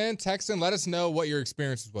 text in. Let us know what your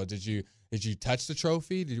experience was. Did you touch the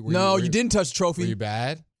trophy? You didn't touch the trophy. Were you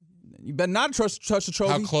bad? You better not touch the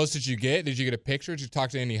trophy. How close did you get? Did you get a picture? Did you talk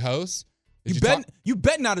to any hosts? You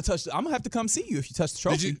bet not to touch it. I'm going to have to come see you if you touch the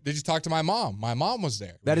trophy. Did you talk to my mom? My mom was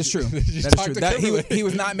there. That is true. That is true. He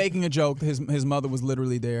was not making a joke. His mother was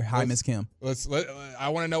literally there. Hi, Miss Kim. I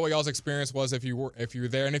want to know what y'all's experience was if you were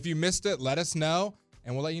there. And if you missed it, let us know,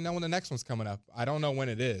 and we'll let you know when the next one's coming up. I don't know when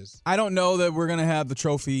it is. I don't know that we're going to have the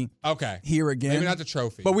trophy here again. Maybe not the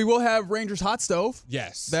trophy. But we will have Rangers Hot Stove.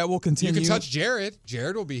 Yes. That will continue. You can touch Jared.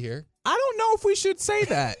 Jared will be here. I don't know if we should say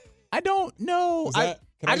that. I don't know.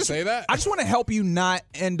 Can I say that? I just want to help you not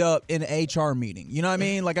end up in an HR meeting. You know what I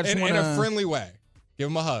mean? Like I just want in a friendly way. Give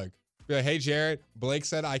him a hug. Be like, hey, Jared, Blake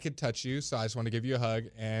said I could touch you, so I just want to give you a hug,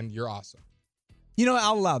 and you're awesome. You know what?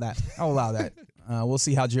 I'll allow that. We'll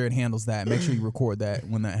see how Jared handles that. Make sure you record that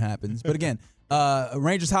when that happens. But again,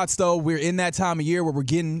 Rangers Hot Stove, we're in that time of year where we're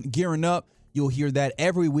gearing up. You'll hear that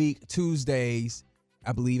every week, Tuesdays,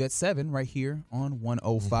 I believe at 7 right here on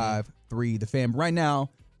 105.3 The Fan. But right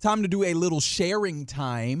now, time to do a little sharing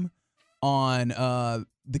time on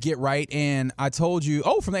the Get Right. And I told you,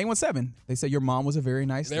 from the 817, they said your mom was a very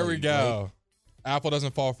nice lady. There we go. Right? Apple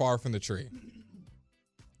doesn't fall far from the tree.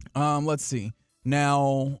 Let's see.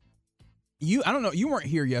 Now, I don't know, you weren't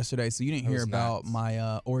here yesterday, so you didn't hear about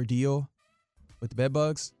my ordeal with the bed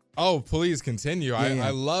bugs. Oh, please continue. I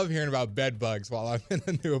love hearing about bed bugs while I'm in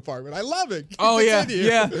a new apartment. I love it. Continue.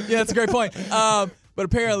 Yeah, that's a great point. But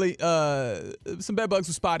apparently, some bed bugs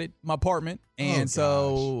were spotted in my apartment, and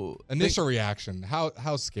initial reaction.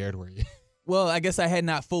 How scared were you? Well, I guess I had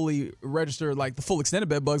not fully registered like the full extent of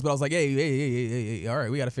bed bugs, but I was like, hey, all right,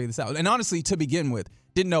 we got to figure this out. And honestly, to begin with,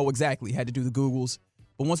 didn't know exactly. Had to do the Googles,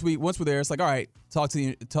 but once we're there, it's like, all right, talk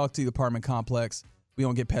to the apartment complex. We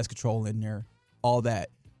don't get pest control in there, all that.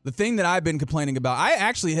 The thing that I've been complaining about, I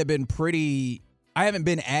actually have been I haven't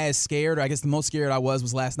been as scared. I guess the most scared I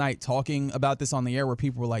was last night talking about this on the air where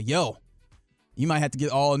people were like, yo, you might have to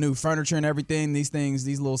get all new furniture and everything. These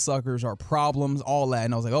little suckers are problems, all that.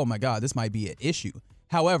 And I was like, oh my God, this might be an issue.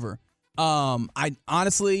 However, I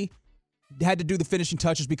honestly had to do the finishing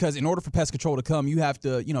touches because in order for pest control to come, you have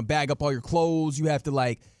to, bag up all your clothes. You have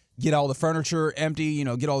to get all the furniture empty,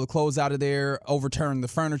 get all the clothes out of there, overturn the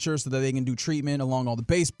furniture so that they can do treatment along all the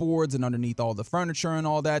baseboards and underneath all the furniture and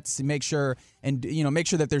all that to make sure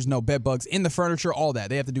that there's no bed bugs in the furniture, all that.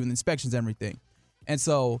 They have to do the inspections and everything. And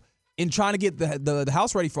so in trying to get the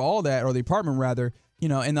house ready for all that, or the apartment rather,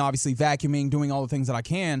 and obviously vacuuming, doing all the things that I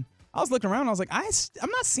can, I was looking around. I was like, I'm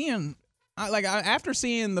not seeing, after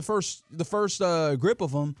seeing the first grip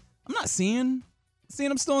of them, I'm not seeing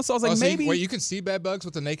them still. So I was like, maybe. Wait, you can see bed bugs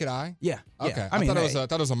with the naked eye? Yeah. Okay. I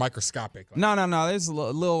thought it was a microscopic. No. There's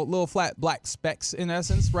little flat black specks in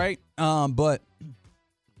essence, right? But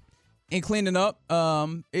in cleaning up,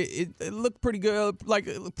 it looked pretty good,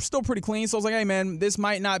 still pretty clean. So I was like, hey man, this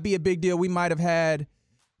might not be a big deal. We might have had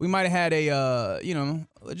a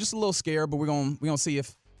just a little scare, but we're gonna see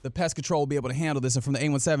if the pest control will be able to handle this. And from the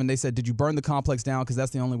 817, they said, did you burn the complex down? Because that's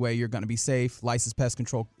the only way you're going to be safe. Licensed pest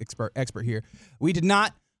control expert here. We did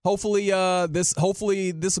not. Hopefully this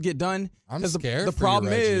will get done. I'm scared. The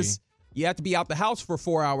problem is you have to be out the house for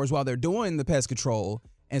 4 hours while they're doing the pest control.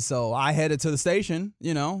 And so I headed to the station,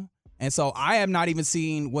 and so I have not even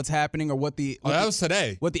seen what's happening or what the that was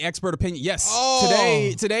today. What the expert opinion. Yes.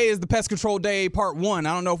 Oh. Today is the pest control day part 1.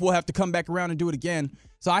 I don't know if we'll have to come back around and do it again.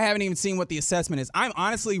 So I haven't even seen what the assessment is. I'm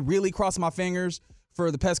honestly really crossing my fingers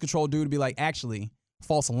for the pest control dude to be like, actually,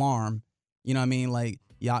 false alarm. You know what I mean? Like,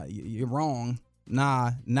 yeah, you're wrong.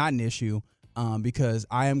 Nah, not an issue. Because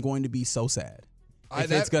I am going to be so sad.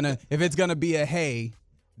 If it's gonna be a, hey,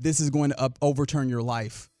 this is going to overturn your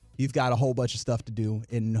life. You've got a whole bunch of stuff to do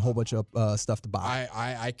and a whole bunch of stuff to buy.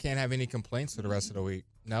 I can't have any complaints for the rest of the week.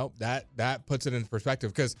 Nope, that puts it into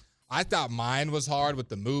perspective because I thought mine was hard with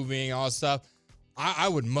the moving, all that stuff. I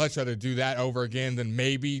would much rather do that over again than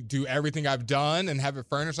maybe do everything I've done and have it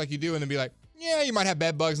furnished like you do and then be like, yeah, you might have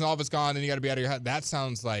bed bugs and all of it's gone and you got to be out of your house. That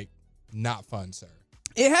sounds like not fun, sir.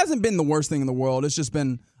 It hasn't been the worst thing in the world. It's just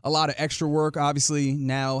been a lot of extra work. Obviously,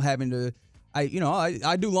 now having to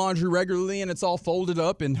I do laundry regularly, and it's all folded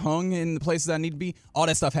up and hung in the places I need to be. All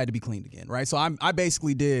that stuff had to be cleaned again, right? So I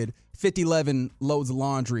basically did 11 loads of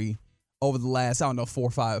laundry over the last,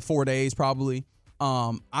 4 days probably.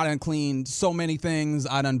 I done cleaned so many things.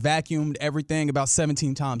 I done vacuumed everything about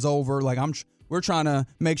 17 times over. Like we're trying to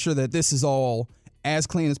make sure that this is all as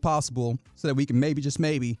clean as possible so that we can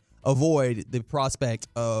maybe avoid the prospect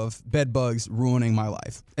of bed bugs ruining my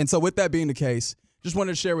life. And so with that being the case, just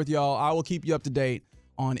wanted to share with y'all, I will keep you up to date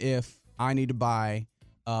on if I need to buy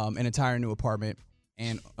an entire new apartment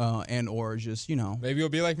and or just, Maybe you'll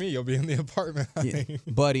be like me. You'll be in the apartment. Yeah,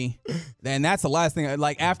 buddy. And that's the last thing.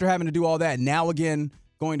 Like after having to do all that, now again,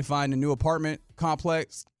 going to find a new apartment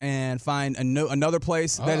complex and find another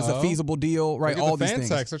place that is a feasible deal, right? All these things.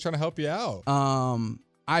 They're trying to help you out.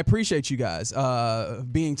 I appreciate you guys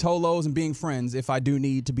being Tolos and being friends if I do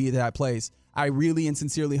need to be at that place. I really and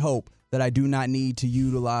sincerely hope that I do not need to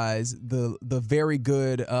utilize the very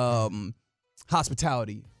good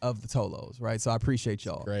hospitality of the Tolos, right? So I appreciate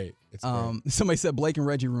y'all. Great. It's great. Somebody said Blake and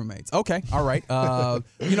Reggie roommates. Okay, all right.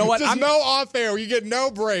 You know what? Just no off air. You get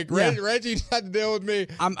no break. Yeah. Reggie had to deal with me.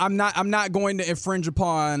 I'm not going to infringe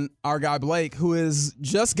upon our guy Blake, who has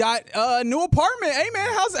just got a new apartment. Hey man,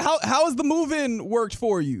 how has the move-in worked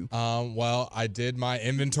for you? Well, I did my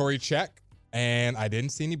inventory check and I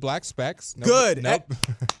didn't see any black specks. Good. Nope.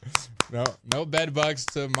 No bed bugs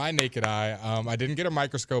to my naked eye. I didn't get a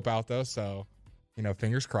microscope out though, so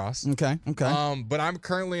fingers crossed. Okay. But I'm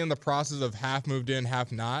currently in the process of half moved in,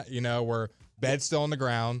 half not. Where bed's still on the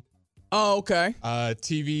ground. Oh, okay.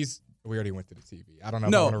 TVs. We already went through the TV. I don't know.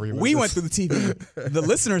 No, if I want to we went through the TV. The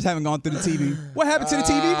listeners haven't gone through the TV. What happened to the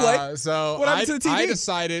TV, Blake? So what happened to the TV? I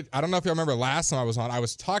decided. I don't know if you remember last time I was on. I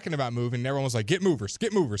was talking about moving. And everyone was like, "Get movers,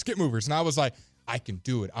 get movers, get movers," and I was like, "I can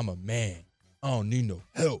do it. I'm a man. I don't need no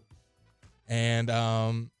help." And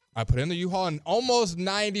I put in the U-Haul, and almost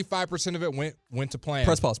 95% of it went to plan.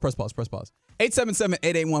 Press pause.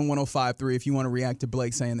 877-881-1053 if you want to react to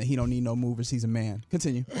Blake saying that he don't need no movers. He's a man.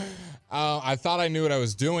 Continue. I thought I knew what I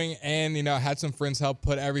was doing, and, I had some friends help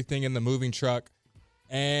put everything in the moving truck.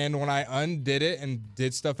 And when I undid it and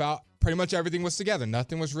did stuff out, pretty much everything was together.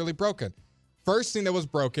 Nothing was really broken. First thing that was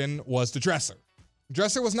broken was the dresser. The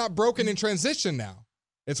dresser was not broken in transition now.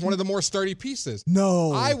 It's one of the more sturdy pieces.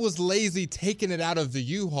 No. I was lazy taking it out of the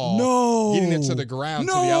U-Haul, getting it to the ground,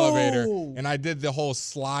 to the elevator, and I did the whole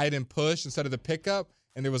slide and push instead of the pickup,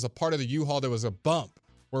 and there was a part of the U-Haul that was a bump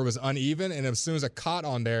where it was uneven, and as soon as I caught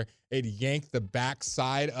on there, it yanked the back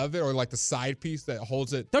side of it, or like the side piece that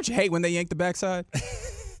holds it. Don't you hate when they yank the back side?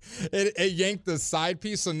 It yanked the side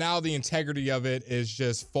piece, so now the integrity of it is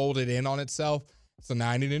just folded in on itself. So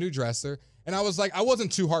now I need a new dresser. And I was like, I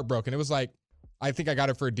wasn't too heartbroken. It was like, I think I got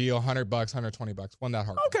it for a deal, $100, $120. Wasn't that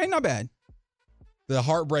hard? Okay, not bad. The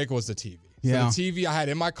heartbreak was the TV. Yeah. So the TV I had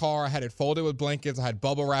in my car, I had it folded with blankets, I had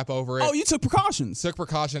bubble wrap over it. Oh, you took precautions. Took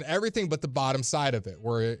precaution, everything but the bottom side of it,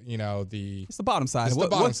 where It's the bottom side. It's the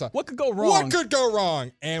bottom side. What could go wrong? What could go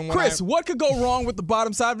wrong? And when Chris, what could go wrong with the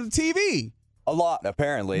bottom side of the TV? A lot,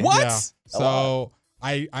 apparently. What? Yeah. So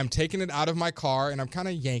I'm taking it out of my car and I'm kind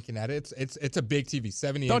of yanking at it. It's a big TV,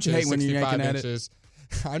 70 Don't inches, you hate when you're 65 yanking inches.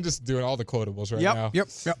 I'm just doing all the quotables right now. Yep.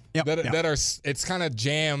 That are, it's kind of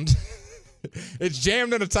jammed. It's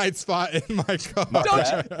jammed in a tight spot in my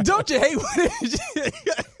car. Don't you hate when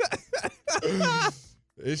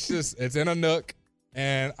it's in a nook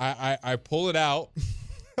and I pull it out.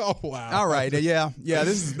 Oh wow. All right. Yeah.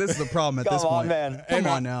 This is the problem at this point. Come on, man. Come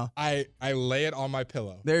on now. I lay it on my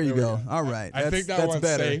pillow. There you go. All right. I think that one's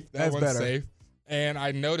better. safe. That's better. Safe. And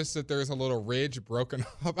I noticed that there's a little ridge broken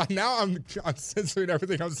up. Now I'm censoring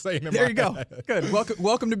everything I'm saying in there my you go. head. Good.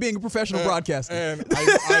 Welcome to being a professional broadcaster. And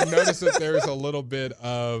I noticed that there's a little bit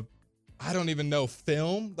of, I don't even know,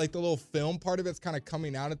 film. Like the little film part of it's kind of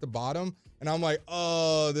coming out at the bottom. And I'm like,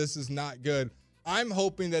 oh, this is not good. I'm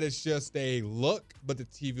hoping that it's just a look, but the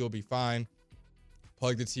TV will be fine.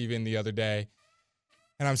 Plugged the TV in the other day.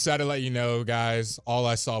 And I'm sad to let you know, guys, all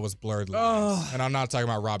I saw was blurred lines. And I'm not talking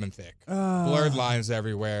about Robin Thicke. Blurred lines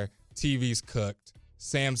everywhere. TV's cooked.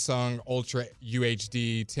 Samsung Ultra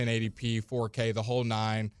UHD, 1080p, 4K, the whole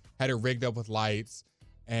nine. Had it rigged up with lights.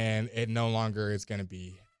 And it no longer is going to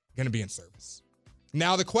be in service.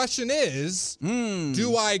 Now, the question is,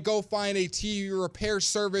 do I go find a TV repair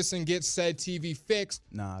service and get said TV fixed?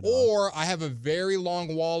 Nah, or I have a very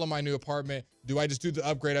long wall in my new apartment. Do I just do the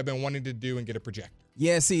upgrade I've been wanting to do and get a projector?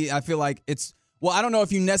 Yeah, see, I feel like I don't know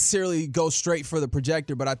if you necessarily go straight for the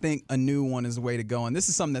projector, but I think a new one is the way to go. And this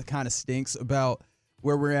is something that kind of stinks about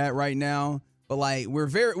where we're at right now. But like, we're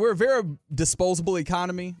a very disposable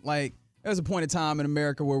economy. Like, there's a point in time in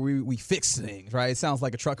America where we fix things, right? It sounds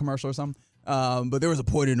like a truck commercial or something. But there was a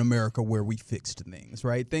point in America where we fixed things,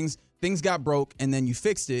 right? Things got broke, and then you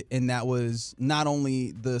fixed it, and that was not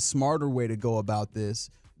only the smarter way to go about this,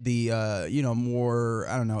 the more,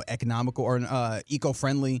 I don't know, economical or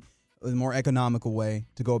eco-friendly, more economical way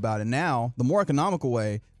to go about it. Now, the more economical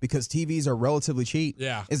way, because TVs are relatively cheap,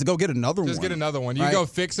 is to go get another one. Just get another one. You go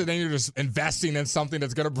fix it, and you're just investing in something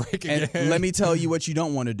that's going to break again. And let me tell you what you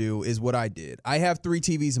don't want to do is what I did. I have 3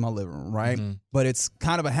 TVs in my living room, right? Mm-hmm. But it's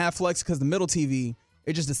kind of a half flex because the middle TV,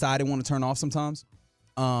 it just decided it want to turn off sometimes.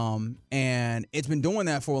 And it's been doing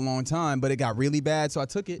that for a long time, but it got really bad, so I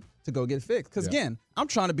took it to go get it fixed. Because, again, I'm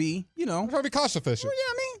trying to be, I'm trying to be cost efficient. Well,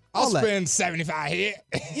 yeah, I mean. I'll spend $75 here.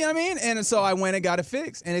 You know what I mean? And so I went and got it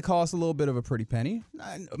fixed, and it cost a little bit of a pretty penny.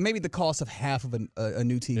 Maybe the cost of half of a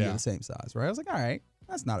new TV of the same size, right? I was like, all right,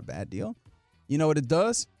 that's not a bad deal. You know what it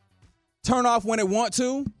does? Turn off when it want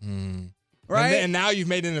to. Right? And now you've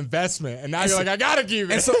made an investment, and now you're like, I gotta keep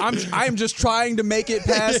it. And so I'm just trying to make it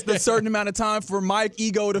past the certain amount of time for my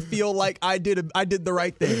ego to feel like I did the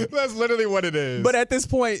right thing. That's literally what it is. But at this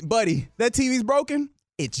point, buddy, that TV's broken.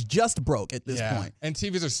 It's just broke at this point. And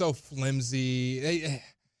TVs are so flimsy.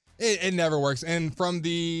 It never works. And from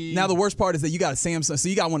now the worst part is that you got a Samsung, so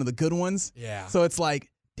you got one of the good ones. Yeah. So it's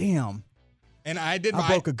like, damn. And I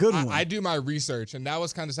broke a good one. I do my research, and that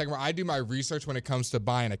was kind of the second one. I do my research when it comes to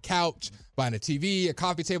buying a couch, buying a TV, a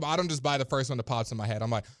coffee table. I don't just buy the first one that pops in my head.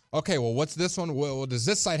 I'm like, okay, well, what's this one? Well, does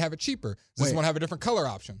this site have it cheaper? Does this one have a different color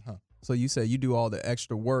option? Huh. So you say you do all the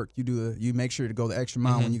extra work. You make sure to go the extra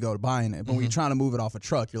mile when you go to buying it. But when you're trying to move it off a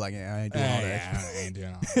truck, you're like, I ain't doing all that extra. I ain't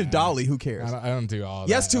doing all that. Dolly, who cares? I don't do all that.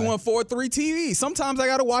 Yes, 214-3 TV. Sometimes I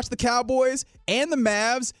got to watch the Cowboys and the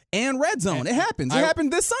Mavs and Red Zone. It happens. It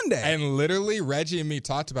happened this Sunday. And literally, Reggie and me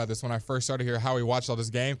talked about this when I first started here, how we watched all this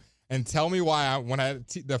game. And tell me why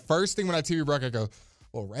the first thing when I TV broke, I go,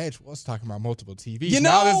 well, Reg was talking about multiple TVs.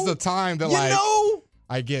 Now this is the time that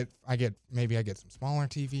I get some smaller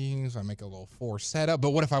TVs. I make a little 4 setup. But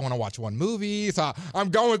what if I want to watch one movie? So I'm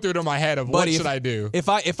going through it in my head of what should I do? If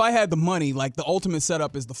I had the money, like the ultimate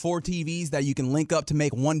setup is the 4 TVs that you can link up to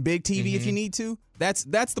make one big TV if you need to. That's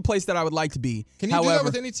the place that I would like to be. Can you do that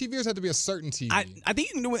with any TV, or does it have to be a certain TV? I think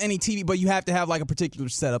you can do it with any TV, but you have to have like a particular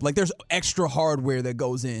setup. Like there's extra hardware that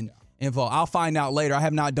goes in. Involved. I'll find out later. I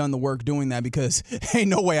have not done the work doing that because ain't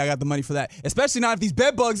no way I got the money for that. Especially not if these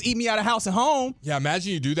bed bugs eat me out of house and home. Yeah,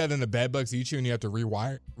 imagine you do that and the bed bugs eat you and you have to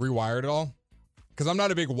rewire it all. Because I'm not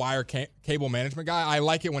a big wire cable management guy. I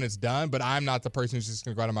like it when it's done, but I'm not the person who's just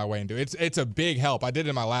going to go out of my way and do it. It's a big help. I did it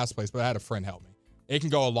in my last place, but I had a friend help me. It can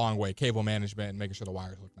go a long way, cable management and making sure the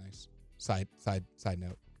wires look nice. Side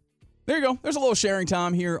note. There you go. There's a little sharing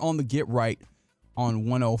time here on the Get Right on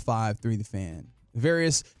 105.3 The Fan.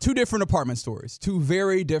 2 different apartment stories, 2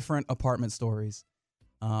 very different apartment stories.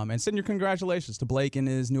 And send your congratulations to Blake in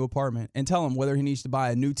his new apartment and tell him whether he needs to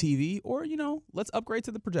buy a new TV or, let's upgrade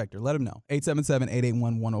to the projector. Let him know.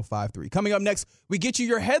 877-881-1053. Coming up next, we get you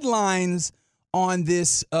your headlines on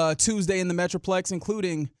this Tuesday in the Metroplex,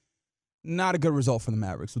 including not a good result for the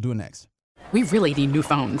Mavericks. We'll do it next. We really need new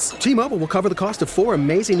phones. T-Mobile will cover the cost of 4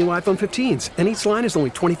 amazing new iPhone 15s, and each line is only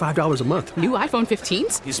 $25 a month. New iPhone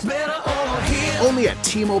 15s? It's better over here. Only at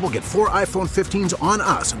T-Mobile, get 4 iPhone 15s on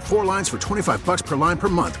us and 4 lines for $25 per line per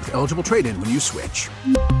month with eligible trade-in when you switch.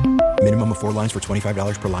 Minimum of 4 lines for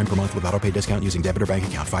 $25 per line per month with autopay discount using debit or bank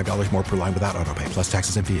account. $5 more per line without autopay, plus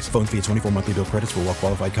taxes and fees. Phone fee at 24 monthly bill credits for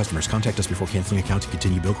well-qualified customers. Contact us before canceling account to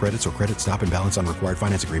continue bill credits or credit stop and balance on required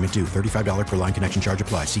finance agreement due. $35 per line connection charge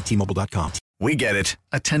applies. See T-Mobile.com. We get it.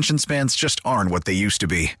 Attention spans just aren't what they used to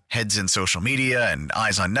be. Heads in social media and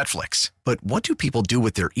eyes on Netflix. But what do people do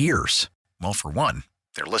with their ears? Well, for one,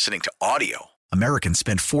 they're listening to audio. Americans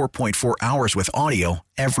spend 4.4 hours with audio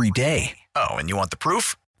every day. Oh, and you want the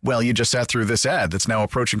proof? Well, you just sat through this ad that's now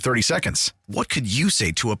approaching 30 seconds. What could you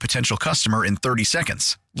say to a potential customer in 30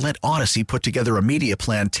 seconds? Let Odyssey put together a media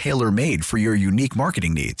plan tailor-made for your unique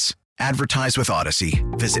marketing needs. Advertise with Odyssey.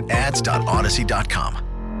 Visit ads.odyssey.com.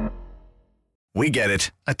 We get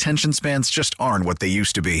it. Attention spans just aren't what they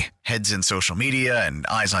used to be. Heads in social media and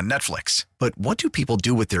eyes on Netflix. But what do people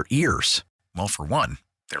do with their ears? Well, for one,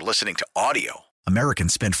 they're listening to audio.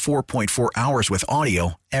 Americans spend 4.4 hours with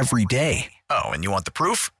audio every day. Oh, and you want the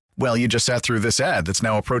proof? Well, you just sat through this ad that's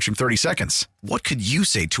now approaching 30 seconds. What could you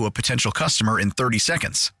say to a potential customer in 30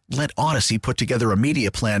 seconds? Let Odyssey put together a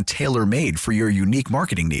media plan tailor-made for your unique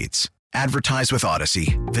marketing needs. Advertise with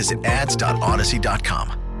Odyssey. Visit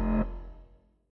ads.odyssey.com.